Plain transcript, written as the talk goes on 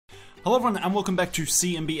Hello everyone and welcome back to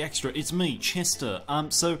CMB Extra. It's me, Chester.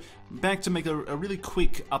 So back to make a really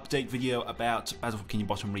quick update video about For Bikini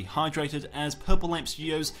Bottom Rehydrated, as Purple Lamp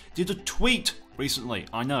Studios did a tweet recently.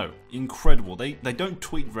 I know, incredible. They don't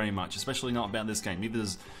tweet very much, especially not about this game. Neither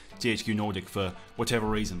does THQ Nordic for whatever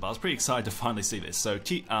reason, but I was pretty excited to finally see this. So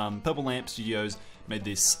Purple Lamp Studios made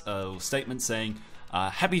this statement saying,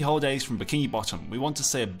 happy holidays from Bikini Bottom. We want to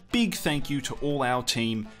say a big thank you to all our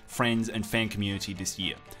team, friends and fan community this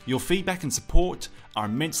year. Your feedback and support are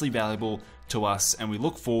immensely valuable to us and we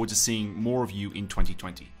look forward to seeing more of you in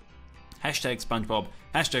 2020. Hashtag SpongeBob,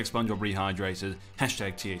 hashtag SpongeBob Rehydrated,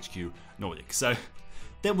 hashtag THQ Nordic. So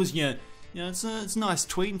that was, it's a nice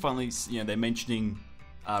tweet, and finally, they're mentioning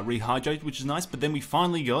Rehydrated, which is nice, but then we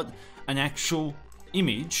finally got an actual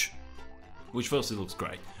image, which firstly looks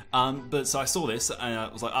great. But so I saw this and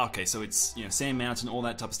I was like, oh, okay, so it's Sand Mountain, all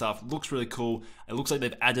that type of stuff. Looks really cool. It looks like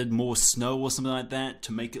they've added more snow or something like that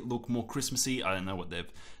to make it look more Christmassy. I don't know what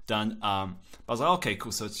they've done. But I was like, okay,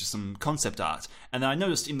 cool. So it's just some concept art. And then I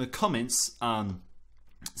noticed in the comments,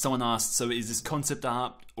 someone asked, so is this concept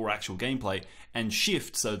art or actual gameplay? And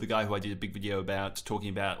Shift, so the guy who I did a big video about, talking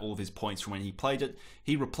about all of his points from when he played it,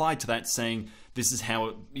 he replied to that saying,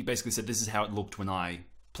 he basically said, this is how it looked when I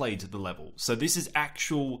played the level. So this is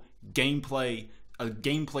actual gameplay, a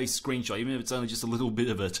gameplay screenshot, even if it's only just a little bit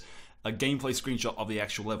of it, a gameplay screenshot of the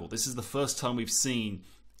actual level. This is the first time we've seen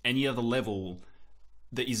any other level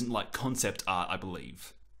that isn't like concept art, I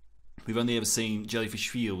believe. We've only ever seen Jellyfish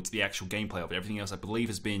Fields, the actual gameplay of it. Everything else, I believe,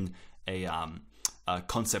 has been a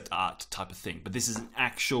concept art type of thing. But this is an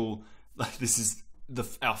actual, this is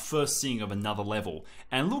our first seeing of another level,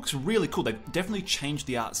 and it looks really cool. They've definitely changed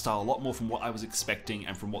the art style a lot more from what I was expecting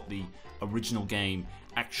and from what the original game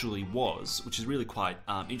actually was, which is really quite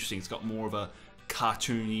interesting. It's got more of a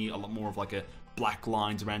cartoony, a lot more of like a black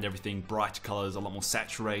lines around everything, bright colors, a lot more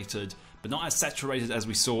saturated, but not as saturated as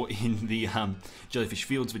we saw in the Jellyfish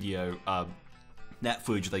Fields video, that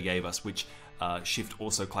footage they gave us, which Shift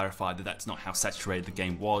also clarified that that's not how saturated the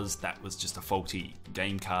game was. That was just a faulty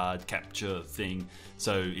game card capture thing,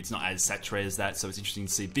 so it's not as saturated as that. So it's interesting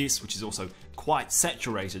to see this, which is also quite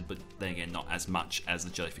saturated, but then again not as much as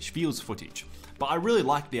the Jellyfish Fields footage. But I really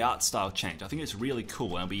like the art style change. I think it's really cool,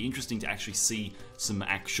 and it'll be interesting to actually see some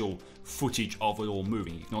actual footage of it all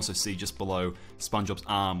moving. You can also see just below SpongeBob's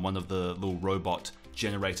arm one of the little robot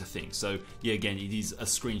generator thing. So yeah, again, it is a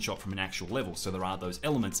screenshot from an actual level, so there are those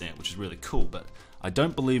elements in it, which is really cool. But I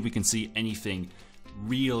don't believe we can see anything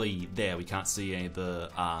really there. We can't see any of the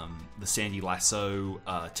Sandy Lasso,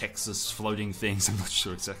 Texas floating things. I'm not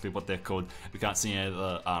sure exactly what they're called. We can't see any of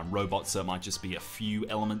the robots, so it might just be a few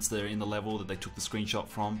elements that are in the level that they took the screenshot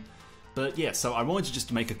from. But yeah, so I wanted to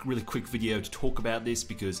just make a really quick video to talk about this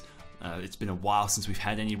because it's been a while since we've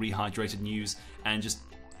had any Rehydrated news, and just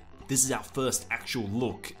this is our first actual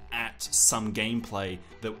look at some gameplay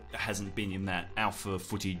that hasn't been in that alpha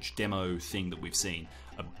footage demo thing that we've seen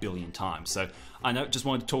a billion times. So I just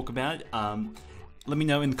wanted to talk about it. Let me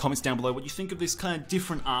know in the comments down below what you think of this kind of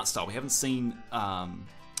different art style. We haven't seen,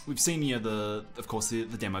 we've seen of course the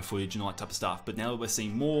demo footage and all that type of stuff, but now that we're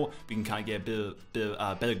seeing more, we can kind of get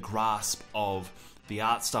a better grasp of the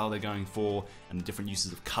art style they're going for and the different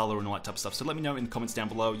uses of color and all that type of stuff. So let me know in the comments down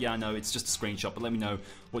below. Yeah, I know it's just a screenshot, but let me know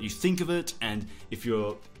what you think of it, and if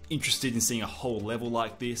you're interested in seeing a whole level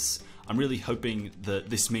like this. I'm really hoping that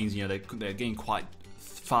this means they're getting quite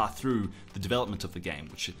far through the development of the game,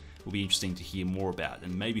 which will be interesting to hear more about.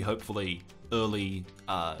 And maybe hopefully early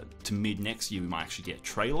to mid next year we might actually get a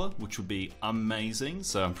trailer, which would be amazing.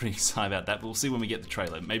 So I'm pretty excited about that, but we'll see when we get the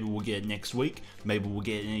trailer. Maybe we'll get it next week, maybe we'll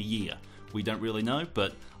get it in a year. We don't really know,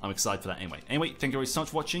 but I'm excited for that anyway. Anyway, thank you very much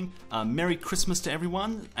for watching. Merry Christmas to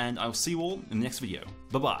everyone, and I'll see you all in the next video.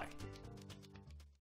 Bye-bye.